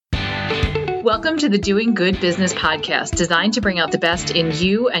Welcome to the Doing Good Business podcast, designed to bring out the best in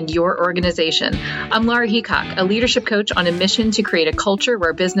you and your organization. I'm Laura Heacock, a leadership coach on a mission to create a culture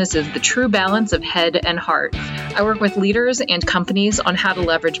where business is the true balance of head and heart. I work with leaders and companies on how to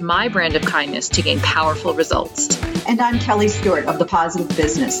leverage my brand of kindness to gain powerful results. And I'm Kelly Stewart of The Positive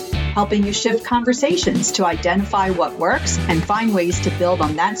Business, helping you shift conversations to identify what works and find ways to build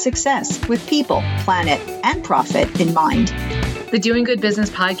on that success with people, planet, and profit in mind. The Doing Good Business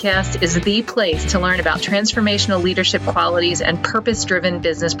podcast is the place to learn about transformational leadership qualities and purpose-driven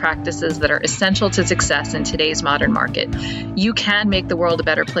business practices that are essential to success in today's modern market. You can make the world a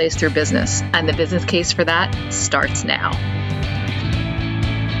better place through business, and the business case for that starts now.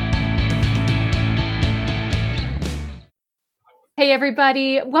 Hey,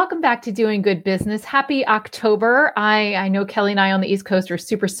 everybody. Welcome back to Doing Good Business. Happy October. I know Kelly and I on the East Coast are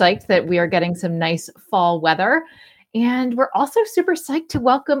super psyched that we are getting some nice fall weather. And we're also super psyched to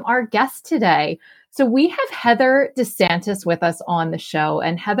welcome our guest today. So we have Heather DeSantis with us on the show.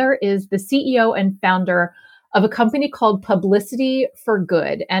 And Heather is the CEO and founder of a company called Publicity for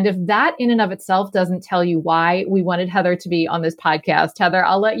Good. And if that in and of itself doesn't tell you why we wanted Heather to be on this podcast, Heather,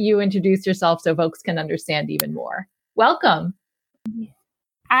 I'll let you introduce yourself so folks can understand even more. Welcome.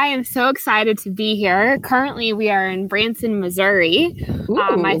 I am so excited to be here. Currently, we are in Branson, Missouri.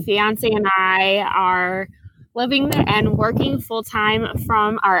 My fiance and I are living and working full-time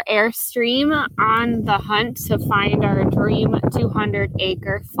from our Airstream on the hunt to find our dream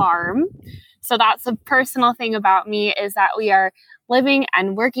 200-acre farm. So that's a personal thing about me, is that we are living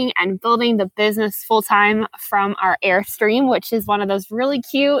and working and building the business full-time from our Airstream, which is one of those really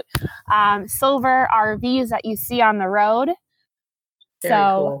cute silver RVs that you see on the road. Very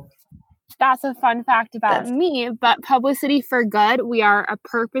cool. That's a fun fact about me. But Publicity for Good, we are a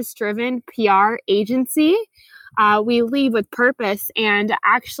purpose-driven PR agency. We lead with purpose. And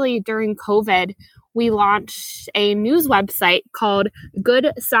actually, during COVID, we launched a news website called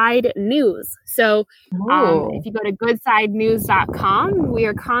Good Side News. So if you go to goodsidenews.com, we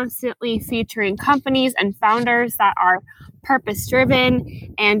are constantly featuring companies and founders that are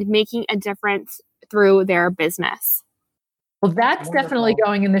purpose-driven and making a difference through their business. Well, that's definitely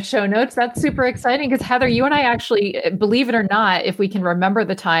going in the show notes. That's super exciting because Heather, you and I actually, believe it or not, if we can remember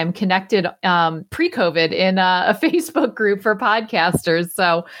the time, connected pre-COVID in a Facebook group for podcasters.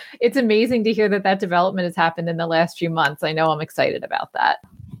 So it's amazing to hear that development has happened in the last few months. I know I'm excited about that.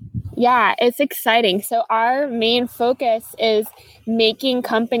 Yeah, it's exciting. So our main focus is making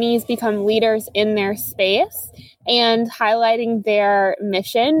companies become leaders in their space and highlighting their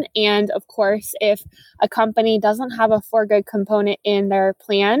mission. And of course, if a company doesn't have a for good component in their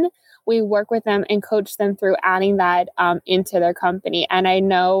plan, we work with them and coach them through adding that into their company. And I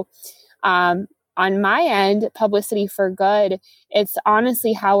know on my end, Publicity for Good, it's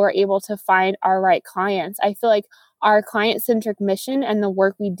honestly how we're able to find our right clients. I feel like our client-centric mission and the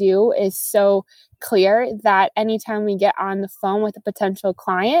work we do is so clear that anytime we get on the phone with a potential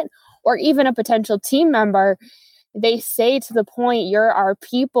client or even a potential team member, they say to the point, "You're our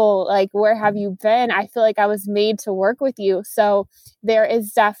people, like, where have you been? I feel like I was made to work with you." So there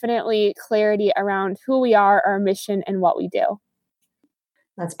is definitely clarity around who we are, our mission, and what we do.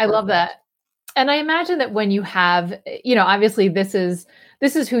 I love that. And I imagine that when you have, obviously this is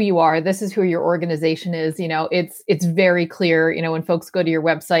who you are. This is who your organization is. It's very clear, when folks go to your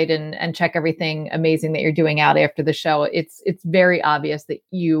website and check everything amazing that you're doing out after the show, it's very obvious that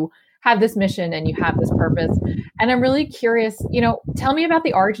you have this mission and you have this purpose. And I'm really curious, tell me about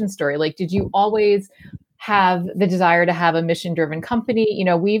the origin story. Like, did you always have the desire to have a mission-driven company?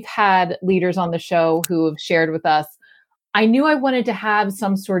 We've had leaders on the show who have shared with us, I knew I wanted to have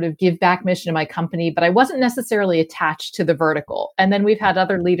some sort of give back mission in my company, but I wasn't necessarily attached to the vertical. And then we've had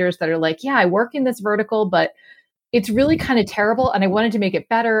other leaders that are like, yeah, I work in this vertical, but it's really kind of terrible. And I wanted to make it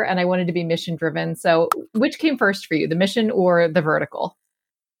better. And I wanted to be mission driven. So which came first for you, the mission or the vertical?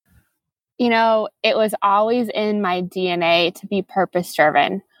 It was always in my DNA to be purpose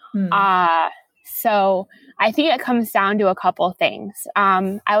driven. So I think it comes down to a couple of things.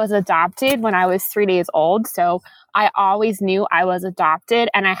 I was adopted when I was 3 days old. So I always knew I was adopted.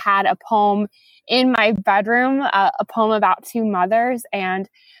 And I had a poem in my bedroom, a poem about two mothers. And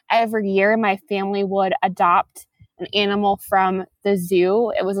every year my family would adopt an animal from the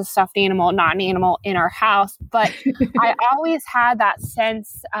zoo. It was a stuffed animal, not an animal in our house. But I always had that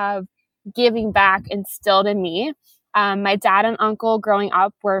sense of giving back instilled in me. My dad and uncle growing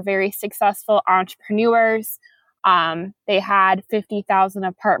up were very successful entrepreneurs. They had 50,000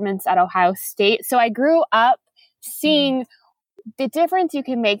 apartments at Ohio State. So I grew up seeing the difference you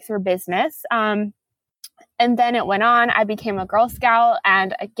can make through business. And then it went on. I became a Girl Scout.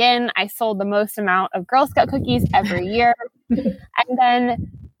 And again, I sold the most amount of Girl Scout cookies every year. And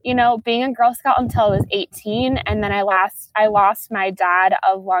then, being a Girl Scout until I was 18. And then I lost my dad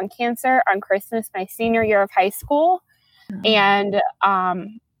of lung cancer on Christmas, my senior year of high school. And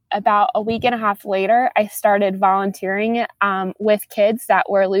about a week and a half later, I started volunteering with kids that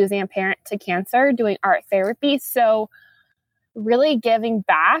were losing a parent to cancer, doing art therapy. So really giving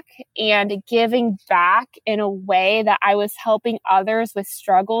back in a way that I was helping others with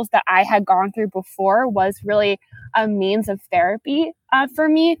struggles that I had gone through before was really a means of therapy for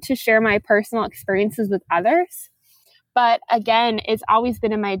me to share my personal experiences with others. But again, it's always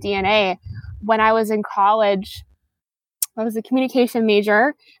been in my DNA. When I was in college, I was a communication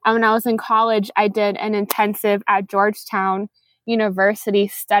major. And when I was in college, I did an intensive at Georgetown University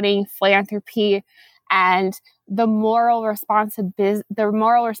studying philanthropy and the moral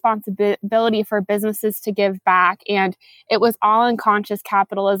responsibility for businesses to give back. And it was all unconscious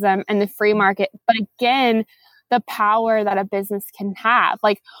capitalism and the free market. But again, the power that a business can have.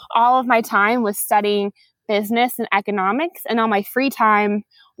 Like, all of my time was studying business and economics, and all my free time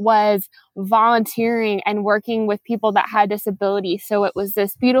was volunteering and working with people that had disabilities. So it was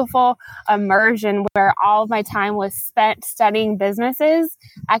this beautiful immersion where all of my time was spent studying businesses,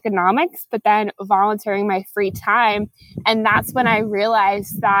 economics, but then volunteering my free time. And that's when I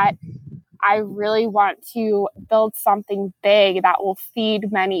realized that I really want to build something big that will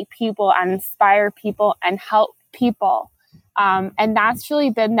feed many people and inspire people and help people. And that's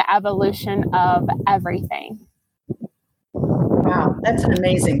really been the evolution of everything. Wow, that's an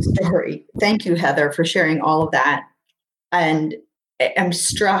amazing story. Thank you, Heather, for sharing all of that. And I'm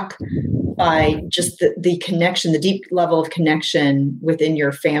struck by just the connection, the deep level of connection within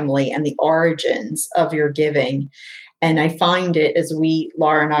your family and the origins of your giving. And I find it, as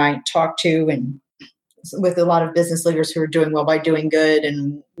Laura and I talk to, and with a lot of business leaders who are doing well by doing good,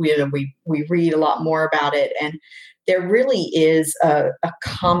 and we read a lot more about it. And there really is a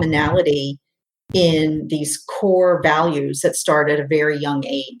commonality in these core values that start at a very young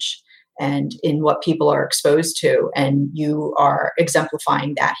age and in what people are exposed to. And you are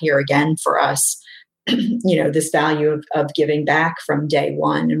exemplifying that here again for us, this value of giving back from day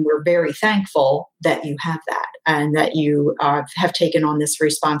one. And we're very thankful that you have that and that you have taken on this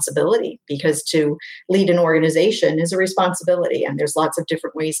responsibility, because to lead an organization is a responsibility. And there's lots of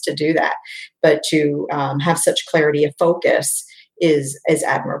different ways to do that. But to have such clarity of focus is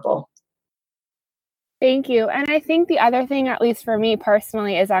admirable. Thank you. And I think the other thing, at least for me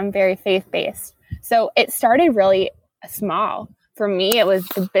personally, is I'm very faith-based. So it started really small. For me, it was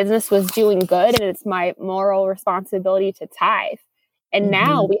the business was doing good and it's my moral responsibility to tithe. And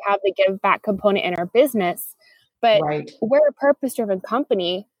now we have the give back component in our business, but we're a purpose-driven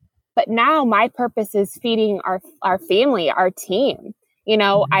company. But now my purpose is feeding our family, our team.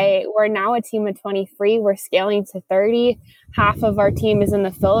 We're now a team of 23. We're scaling to 30. Half of our team is in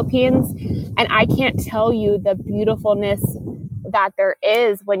the Philippines. And I can't tell you the beautifulness that there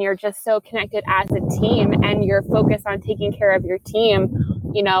is when you're just so connected as a team and you're focused on taking care of your team.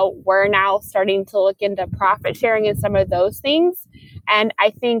 We're now starting to look into profit sharing and some of those things. And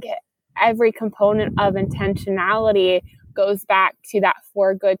I think every component of intentionality goes back to that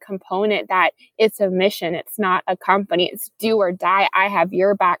for good component, that it's a mission. It's not a company. It's do or die. I have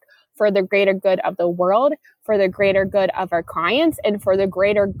your back for the greater good of the world, for the greater good of our clients, and for the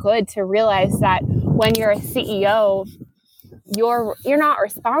greater good to realize that when you're a CEO, you're not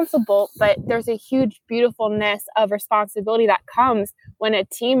responsible, but there's a huge beautifulness of responsibility that comes when a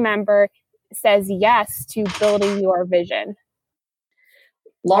team member says yes to building your vision.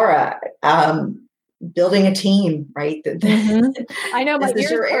 Laura, building a team, right? I know this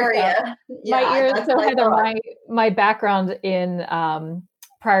is your area. My ears. So Heather, my background in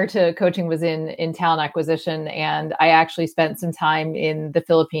prior to coaching was in talent acquisition, and I actually spent some time in the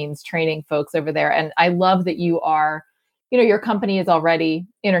Philippines training folks over there. And I love that you are, your company is already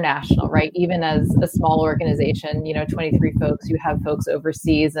international, right? Even as a small organization, 23 folks, you have folks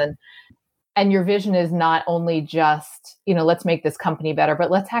overseas, and your vision is not only just, let's make this company better,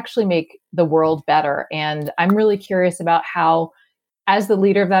 but let's actually make the world better. And I'm really curious about how, as the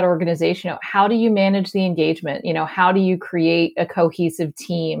leader of that organization, how do you manage the engagement? How do you create a cohesive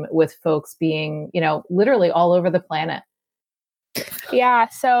team with folks being, literally all over the planet? Yeah.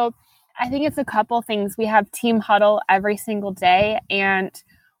 So I think it's a couple things. We have team huddle every single day, and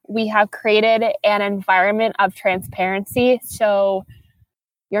we have created an environment of transparency. So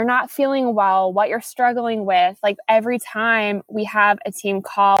you're not feeling well, what you're struggling with. Like, every time we have a team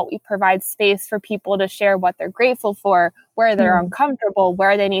call, we provide space for people to share what they're grateful for, where they're uncomfortable,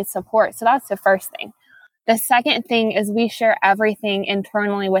 where they need support. So that's the first thing. The second thing is we share everything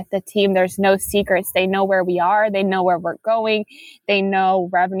internally with the team. There's no secrets. They know where we are. They know where we're going. They know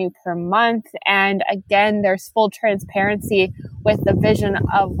revenue per month. And again, there's full transparency with the vision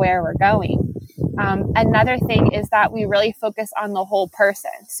of where we're going. Another thing is that we really focus on the whole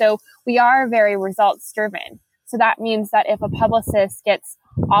person. So we are very results driven. So that means that if a publicist gets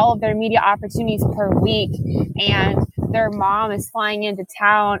all of their media opportunities per week and their mom is flying into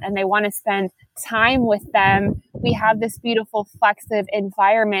town and they want to spend time with them, we have this beautiful flexive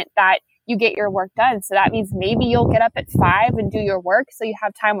environment that you get your work done. So that means maybe you'll get up at 5 and do your work so you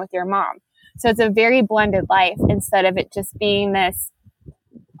have time with your mom. So it's a very blended life instead of it just being this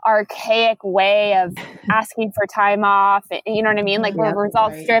archaic way of asking for time off. You know what I mean? Like we're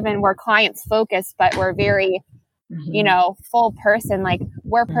results driven, we're clients focused, but we're very, full person. Like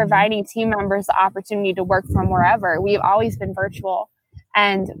we're providing team members the opportunity to work from wherever. We've always been virtual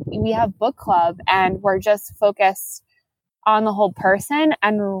and we have book club and we're just focused on the whole person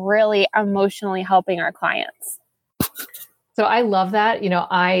and really emotionally helping our clients. So I love that.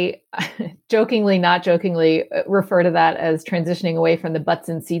 I jokingly, not jokingly, refer to that as transitioning away from the butts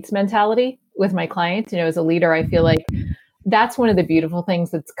and seats mentality with my clients. As a leader, I feel like that's one of the beautiful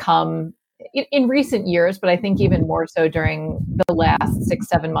things that's come in recent years, but I think even more so during the last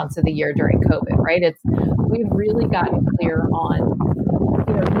 6-7 months of the year during COVID, right? We've really gotten clear on,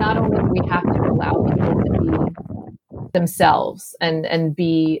 not only do we have to allow people to be themselves and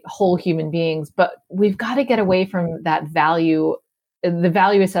be whole human beings, but we've got to get away from that the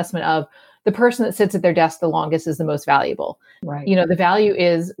value assessment of the person that sits at their desk the longest is the most valuable. Right. The value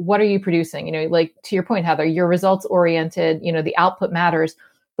is, what are you producing? Like to your point, Heather, you're results oriented, the output matters,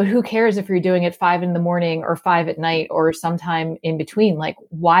 but who cares if you're doing it 5 a.m. or 5 p.m. or sometime in between? Like,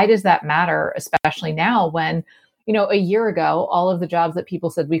 why does that matter? Especially now when, a year ago, all of the jobs that people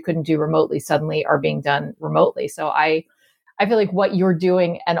said we couldn't do remotely suddenly are being done remotely. So I feel like what you're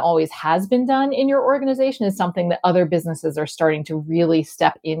doing and always has been done in your organization is something that other businesses are starting to really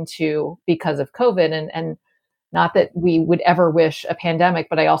step into because of COVID. And not that we would ever wish a pandemic,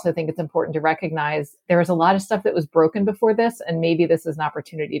 but I also think it's important to recognize there was a lot of stuff that was broken before this, and maybe this is an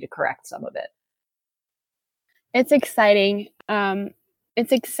opportunity to correct some of it. It's exciting.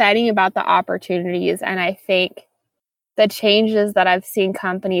 It's exciting about the opportunities. And I think the changes that I've seen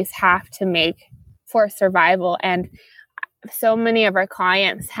companies have to make for survival. And so many of our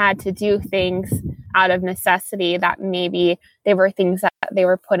clients had to do things out of necessity that maybe they were things that they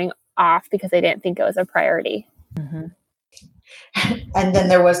were putting off because they didn't think it was a priority. Mm-hmm. And then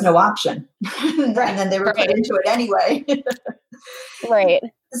there was no option. And then they were put into it anyway. Right.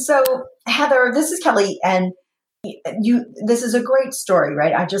 So Heather, this is Kelly, and this is a great story,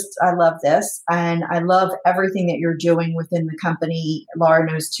 right? I love this, and I love everything that you're doing within the company. Laura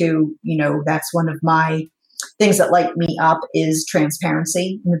knows too, that's one of my things that light me up is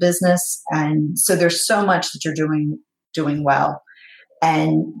transparency in the business. And so there's so much that you're doing well.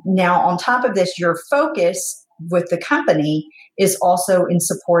 And now on top of this, your focus with the company is also in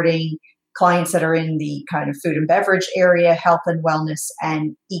supporting clients that are in the kind of food and beverage area, health and wellness,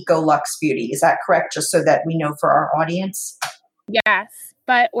 and eco-luxe beauty. Is that correct? Just so that we know for our audience. Yes,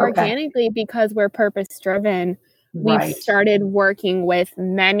 but organically, because we're purpose-driven, we've started working with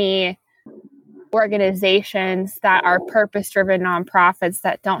many organizations that are purpose-driven nonprofits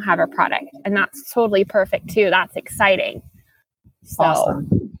that don't have a product. And that's totally perfect too. That's exciting. So.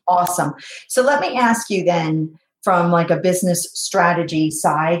 Awesome. So let me ask you then, from like a business strategy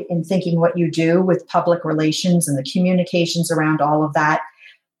side, in thinking what you do with public relations and the communications around all of that,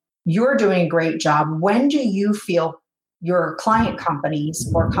 you're doing a great job. When do you feel your client companies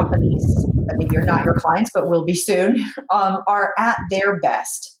or companies that maybe are not your clients, but will be soon, are at their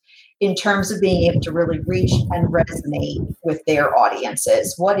best in terms of being able to really reach and resonate with their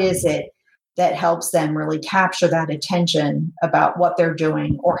audiences? What is it that helps them really capture that attention about what they're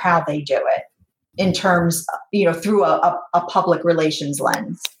doing or how they do it in terms, through a public relations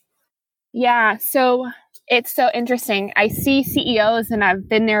lens? Yeah. So it's so interesting. I see CEOs, and I've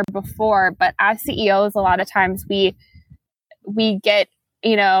been there before, but as CEOs, a lot of times we get,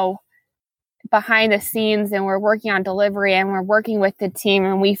 behind the scenes and we're working on delivery and we're working with the team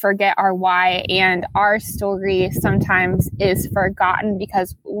and we forget our why, and our story sometimes is forgotten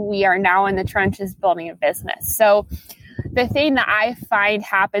because we are now in the trenches building a business. So the thing that I find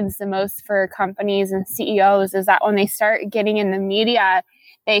happens the most for companies and CEOs is that when they start getting in the media,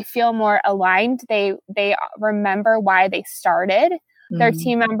 they feel more aligned. They remember why they started. Their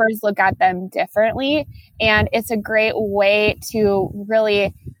team members look at them differently. And it's a great way to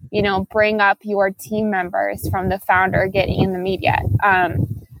really, bring up your team members from the founder getting in the media.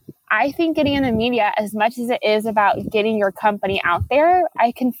 I think getting in the media, as much as it is about getting your company out there,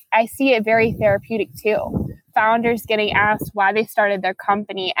 I see it very therapeutic too. Founders getting asked why they started their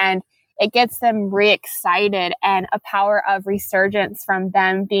company, and it gets them re-excited and a power of resurgence from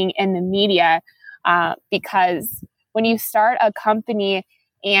them being in the media. Because when you start a company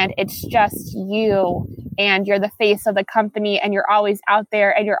and it's just you and you're the face of the company and you're always out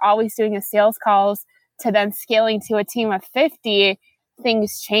there and you're always doing the sales calls to then scaling to a team of 50,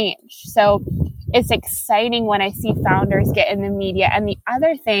 things change. So it's exciting when I see founders get in the media. And the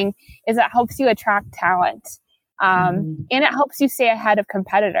other thing is it helps you attract talent. And it helps you stay ahead of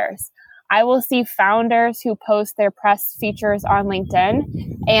competitors. I will see founders who post their press features on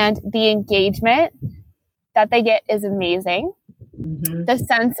LinkedIn, and the engagement that they get is amazing. The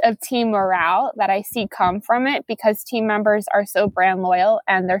sense of team morale that I see come from it, because team members are so brand loyal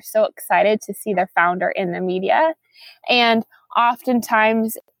and they're so excited to see their founder in the media. And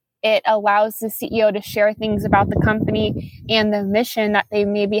oftentimes it allows the CEO to share things about the company and the mission that they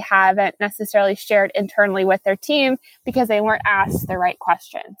maybe haven't necessarily shared internally with their team because they weren't asked the right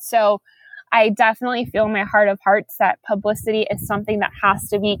questions. So I definitely feel in my heart of hearts that publicity is something that has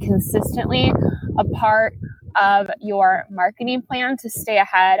to be consistently a part of your marketing plan to stay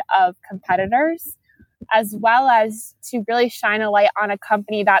ahead of competitors, as well as to really shine a light on a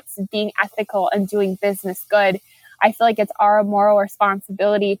company that's being ethical and doing business good. I feel like it's our moral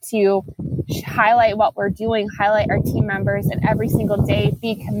responsibility to highlight what we're doing, highlight our team members, and every single day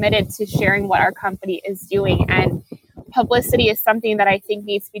be committed to sharing what our company is doing. And publicity is something that I think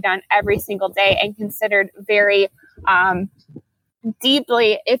needs to be done every single day and considered very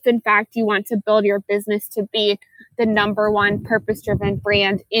deeply if, in fact, you want to build your business to be the number one purpose-driven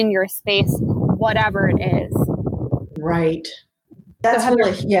brand in your space, whatever it is. Right. That's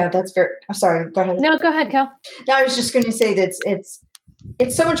really, that's very, I'm sorry, go ahead. No, go ahead, Kel. No, I was just going to say that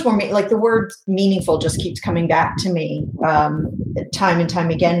it's so much more, like the word meaningful just keeps coming back to me time and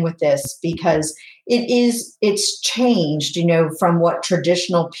time again with this, because it's changed, from what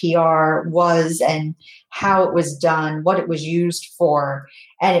traditional PR was and how it was done, what it was used for.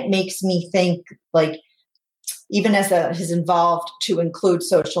 And it makes me think, like, even as that has evolved to include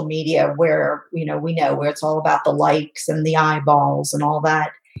social media, where, we know where it's all about the likes and the eyeballs and all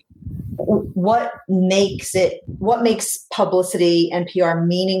that. What makes publicity and PR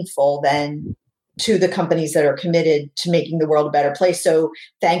meaningful then to the companies that are committed to making the world a better place? So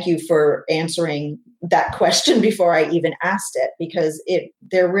thank you for answering that question before I even asked it, because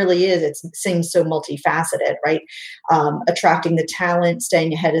there really is, it seems so multifaceted, right? Attracting the talent,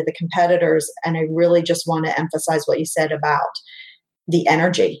 staying ahead of the competitors. And I really just want to emphasize what you said about the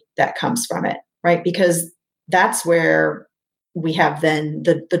energy that comes from it, right? Because that's where we have then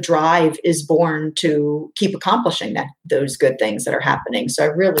the drive is born to keep accomplishing those good things that are happening. So I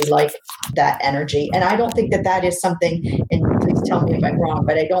really like that energy. And I don't think that is something, and please tell me if I'm wrong,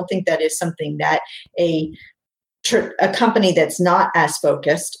 but I don't think that is something that a company that's not as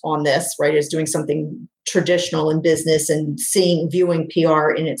focused on this, right, is doing something traditional in business and viewing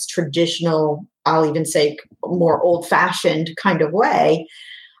PR in its traditional, I'll even say more old-fashioned kind of way.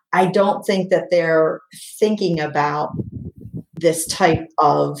 I don't think that they're thinking about this type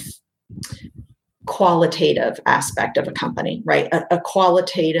of qualitative aspect of a company, right? A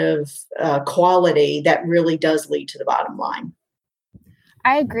qualitative quality that really does lead to the bottom line.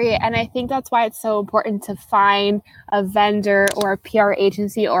 I agree. And I think that's why it's so important to find a vendor or a PR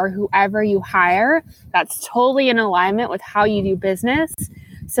agency or whoever you hire that's totally in alignment with how you do business,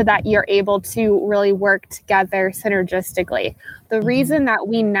 so that you're able to really work together synergistically. The reason that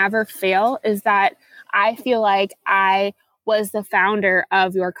we never fail is that I feel like I was the founder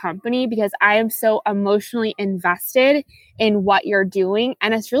of your company because I am so emotionally invested in what you're doing.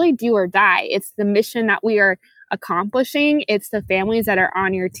 And it's really do or die. It's the mission that we are accomplishing. It's the families that are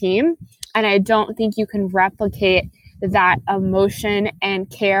on your team. And I don't think you can replicate that emotion and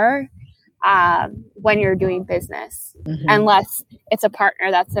care when you're doing business, unless it's a partner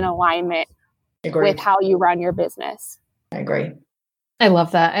that's in alignment with how you run your business. I agree. I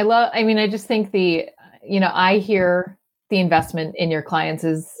love that. I just think I hear the investment in your clients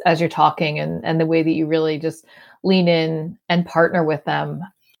as you're talking, and the way that you really just lean in and partner with them.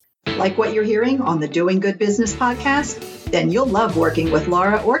 Like what you're hearing on the Doing Good Business podcast? Then you'll love working with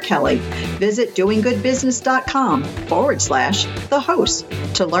Laura or Kelly. Visit doinggoodbusiness.com/the host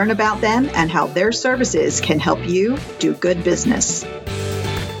to learn about them and how their services can help you do good business.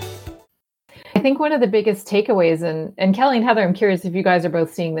 I think one of the biggest takeaways, and Kelly and Heather, I'm curious if you guys are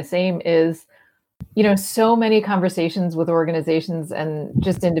both seeing the same, is so many conversations with organizations and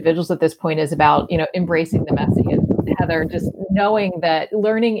just individuals at this point is about, embracing the messy. Heather, just knowing that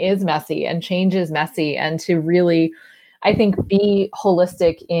learning is messy and change is messy, and to really, I think, be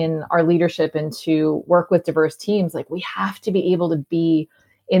holistic in our leadership and to work with diverse teams. Like, we have to be able to be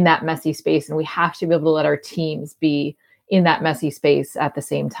in that messy space, and we have to be able to let our teams be in that messy space at the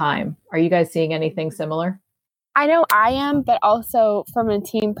same time. Are you guys seeing anything similar? I know I am, but also from a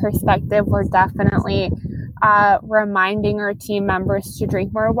team perspective, we're definitely reminding our team members to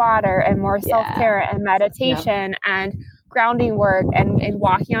drink more water and more self-care and meditation and grounding work and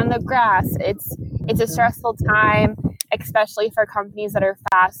walking on the grass. It's a stressful time, especially for companies that are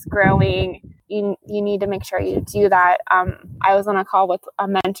fast growing. You need to make sure you do that. I was on a call with a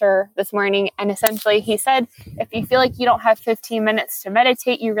mentor this morning, and essentially he said, if you feel like you don't have 15 minutes to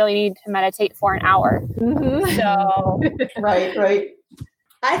meditate, you really need to meditate for an hour. Mm-hmm. So, right.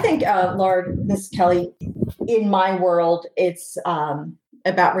 I think, Laura, Miss Kelly, in my world, it's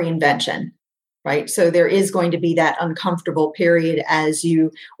about reinvention, right? So there is going to be that uncomfortable period as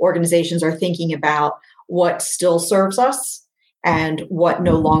organizations are thinking about what still serves us and what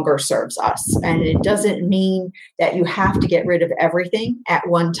no longer serves us. And it doesn't mean that you have to get rid of everything at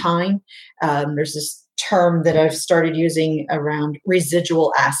one time. There's this term that I've started using around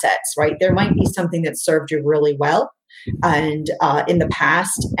residual assets, right? There might be something that served you really well and in the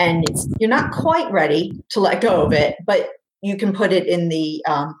past, and you're not quite ready to let go of it, but you can put it in the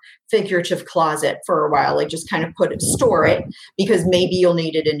figurative closet for a while, like just kind of store it, because maybe you'll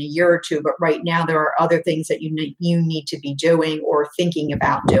need it in a year or two. But right now there are other things that you need to be doing or thinking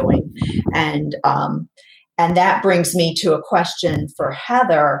about doing. And that brings me to a question for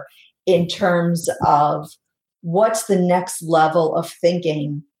Heather in terms of what's the next level of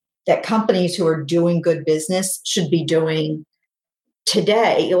thinking that companies who are doing good business should be doing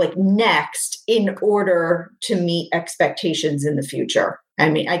today, like next, in order to meet expectations in the future. I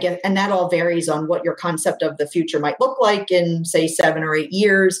mean, I guess, and that all varies on what your concept of the future might look like in, say, 7 or 8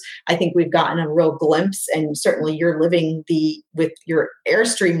 years. I think we've gotten a real glimpse, and certainly you're living with your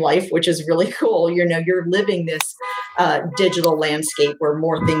Airstream life, which is really cool. You're living this digital landscape where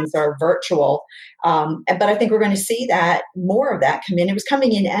more things are virtual. But I think we're going to see that more of that come in. It was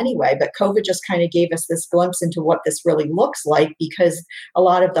coming in anyway, but COVID just kind of gave us this glimpse into what this really looks like, because a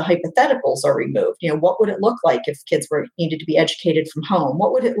lot of the hypotheticals are removed. What would it look like if kids needed to be educated from home?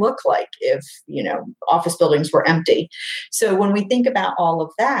 What would it look like if, office buildings were empty? So when we think about all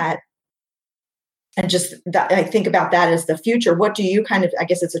of that, and just that, I think about that as the future, what do you I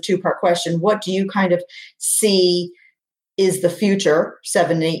guess it's a 2-part question. What do you kind of see is the future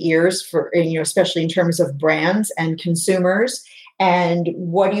 7, 8 years for, especially in terms of brands and consumers? And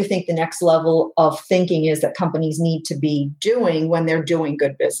what do you think the next level of thinking is that companies need to be doing when they're doing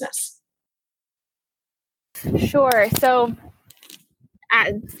good business? Sure. So,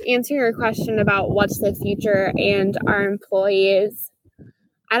 answering your question about what's the future and our employees,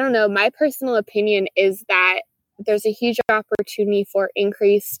 I don't know. My personal opinion is that there's a huge opportunity for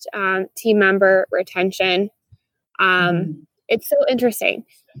increased team member retention. It's so interesting.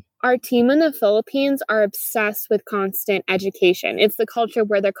 Our team in the Philippines are obsessed with constant education. It's the culture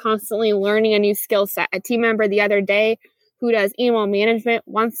where they're constantly learning a new skill set. A team member the other day who does email management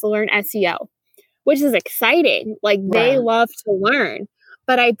wants to learn SEO, which is exciting. Like, they love to learn.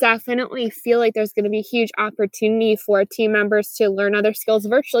 But I definitely feel like there's going to be a huge opportunity for team members to learn other skills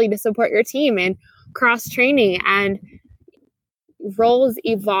virtually to support your team, and cross-training and roles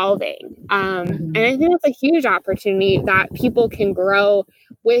evolving. And I think that's a huge opportunity that people can grow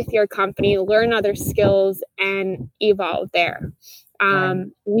with your company, learn other skills, and evolve there.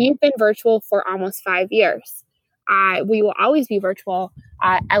 We've been virtual for almost 5 years. We will always be virtual.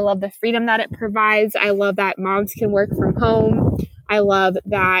 I love the freedom that it provides. I love that moms can work from home. I love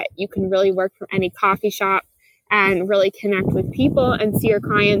that you can really work from any coffee shop and really connect with people and see your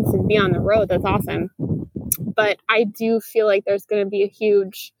clients and be on the road. That's awesome. But I do feel like there's going to be a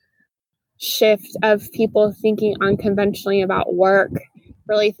huge shift of people thinking unconventionally about work,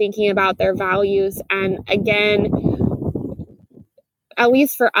 really thinking about their values. And again, at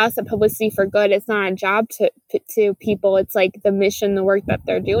least for us at Publicity for Good, it's not a job to people. It's like the mission, the work that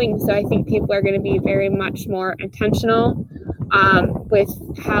they're doing. So I think people are going to be very much more intentional with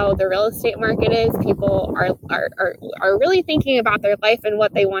how the real estate market is. People are really thinking about their life and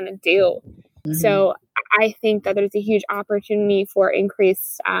what they want to do. So I think that there's a huge opportunity for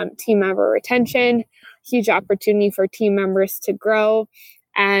increased team member retention, huge opportunity for team members to grow,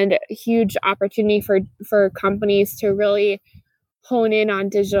 and huge opportunity for companies to really hone in on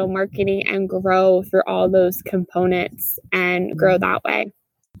digital marketing and grow through all those components and grow that way.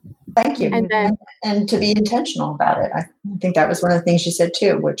 Thank you. And to be intentional about it. I think that was one of the things you said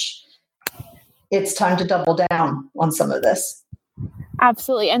too, which it's time to double down on some of this.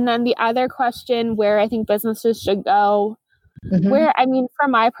 Absolutely. And then the other question where I think businesses should go,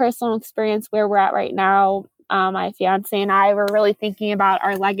 from my personal experience, where we're at right now, my fiance and I were really thinking about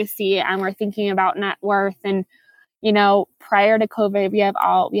our legacy, and we're thinking about net worth. And, prior to COVID,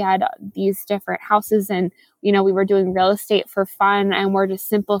 we had these different houses, and, we were doing real estate for fun, and we're just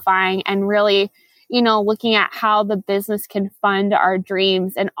simplifying and really, looking at how the business can fund our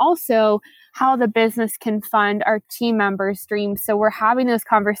dreams, and also how the business can fund our team members' dreams. So we're having those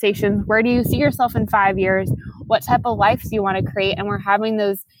conversations. Where do you see yourself in 5 years? What type of life do you want to create? And we're having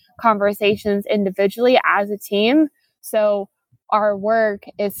those conversations individually as a team. So our work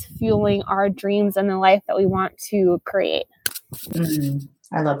is fueling our dreams and the life that we want to create.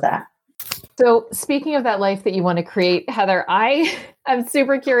 I love that. So speaking of that life that you want to create, Heather, I'm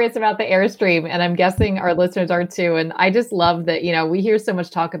super curious about the Airstream, and I'm guessing our listeners are too. And I just love that, we hear so much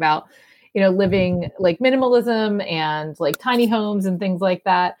talk about, living like minimalism and like tiny homes and things like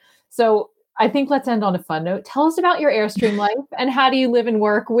that. So I think let's end on a fun note. Tell us about your Airstream life, and how do you live and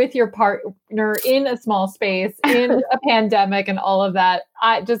work with your partner in a small space, in a pandemic, and all of that.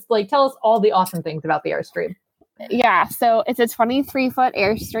 Tell us all the awesome things about the Airstream. Yeah, so it's a 23-foot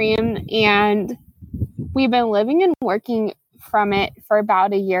Airstream, and we've been living and working from it for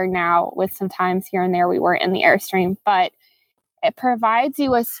about a year now, with some times here and there we were in the Airstream, but it provides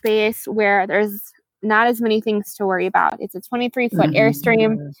you a space where there's not as many things to worry about. It's a 23-foot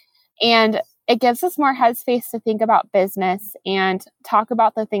Airstream, and it gives us more headspace to think about business and talk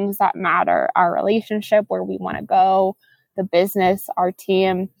about the things that matter, our relationship, where we want to go, the business, our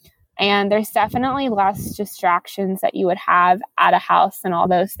team. And there's definitely less distractions that you would have at a house and all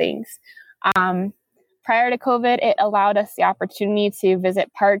those things. Prior to COVID, it allowed us the opportunity to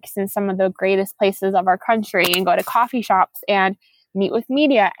visit parks in some of the greatest places of our country, and go to coffee shops and meet with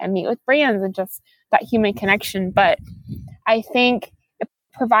media and meet with brands, and just that human connection. But I think it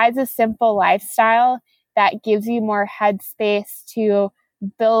provides a simple lifestyle that gives you more headspace to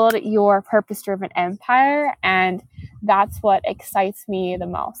build your purpose-driven empire. And that's what excites me the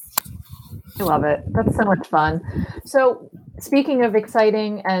most. I love it. That's so much fun. So speaking of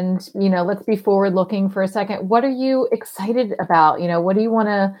exciting, and, let's be forward looking for a second. What are you excited about? What do you want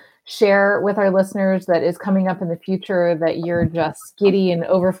to share with our listeners that is coming up in the future that you're just giddy and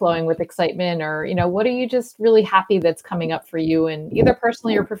overflowing with excitement? Or, what are you just really happy that's coming up for you, and either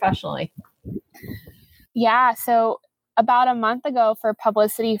personally or professionally? Yeah. So about a month ago, for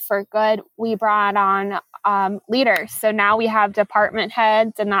Publicity for Good, we brought on leaders. So now we have department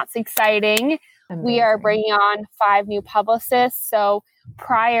heads, and that's exciting. Amazing. We are bringing on 5 new publicists. So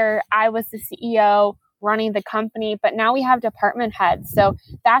prior, I was the CEO running the company, but now we have department heads. So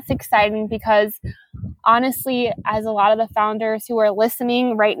that's exciting, because honestly, as a lot of the founders who are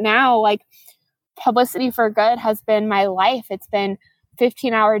listening right now, like, Publicity for Good has been my life. It's been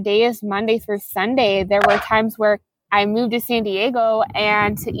 15-hour days, Monday through Sunday. There were times where I moved to San Diego,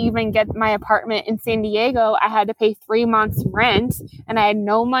 and to even get my apartment in San Diego, I had to pay 3 months rent, and I had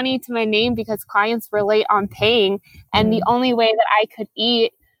no money to my name because clients were late on paying. And the only way that I could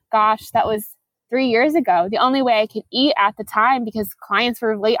eat, that was 3 years ago. The only way I could eat at the time, because clients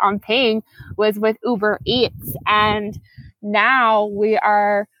were late on paying, was with Uber Eats. And now we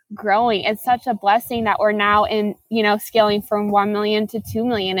are growing. It's such a blessing that we're now in, scaling from 1 million to 2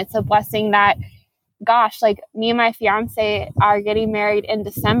 million. It's a blessing that, me and my fiance are getting married in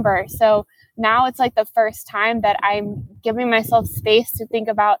December. So now it's like the first time that I'm giving myself space to think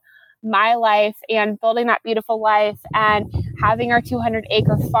about my life and building that beautiful life, and having our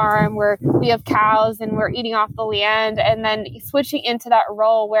 200-acre farm where we have cows and we're eating off the land, and then switching into that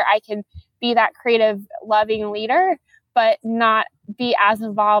role where I can be that creative, loving leader, but not be as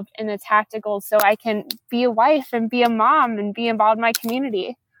involved in the tactical, so I can be a wife and be a mom and be involved in my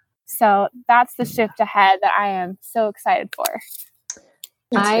community. So that's the shift ahead that I am so excited for.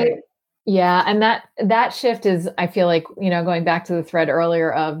 Yeah. And that shift is, I feel like, going back to the thread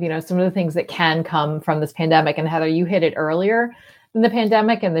earlier of, some of the things that can come from this pandemic. And Heather, you hit it earlier than the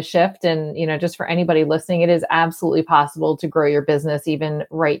pandemic and the shift. And, just for anybody listening, it is absolutely possible to grow your business even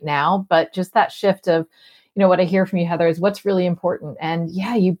right now. But just that shift of, what I hear from you, Heather, is what's really important. And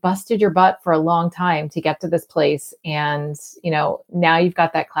yeah, you busted your butt for a long time to get to this place. And, now you've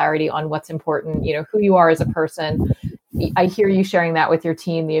got that clarity on what's important, who you are as a person. I hear you sharing that with your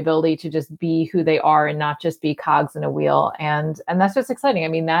team, the ability to just be who they are and not just be cogs in a wheel. And that's just exciting. I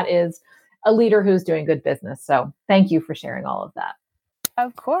mean, that is a leader who's doing good business. So thank you for sharing all of that.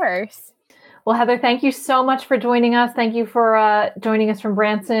 Of course. Well, Heather, thank you so much for joining us. Thank you for joining us from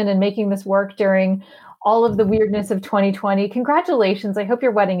Branson and making this work during all of the weirdness of 2020. Congratulations. I hope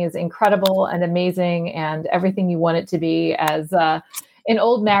your wedding is incredible and amazing and everything you want it to be. As an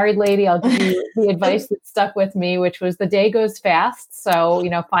old married lady, I'll give you the advice that stuck with me, which was the day goes fast. So,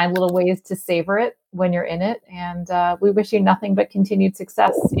 find little ways to savor it when you're in it. And we wish you nothing but continued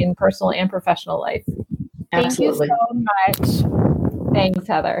success in personal and professional life. Absolutely. Thank you so much. Thanks,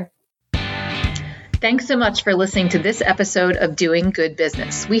 Heather. Thanks so much for listening to this episode of Doing Good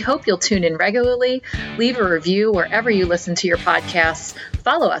Business. We hope you'll tune in regularly, leave a review wherever you listen to your podcasts,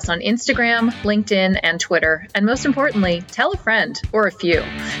 follow us on Instagram, LinkedIn, and Twitter, and most importantly, tell a friend or a few.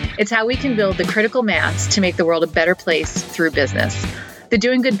 It's how we can build the critical mass to make the world a better place through business. The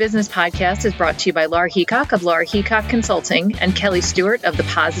Doing Good Business podcast is brought to you by Laura Heacock of Laura Heacock Consulting and Kelly Stewart of The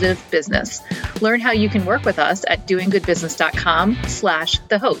Positive Business. Learn how you can work with us at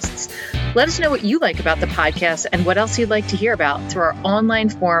doinggoodbusiness.com/thehosts. Let us know what you like about the podcast and what else you'd like to hear about through our online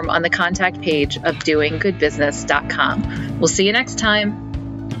form on the contact page of doinggoodbusiness.com. We'll see you next time.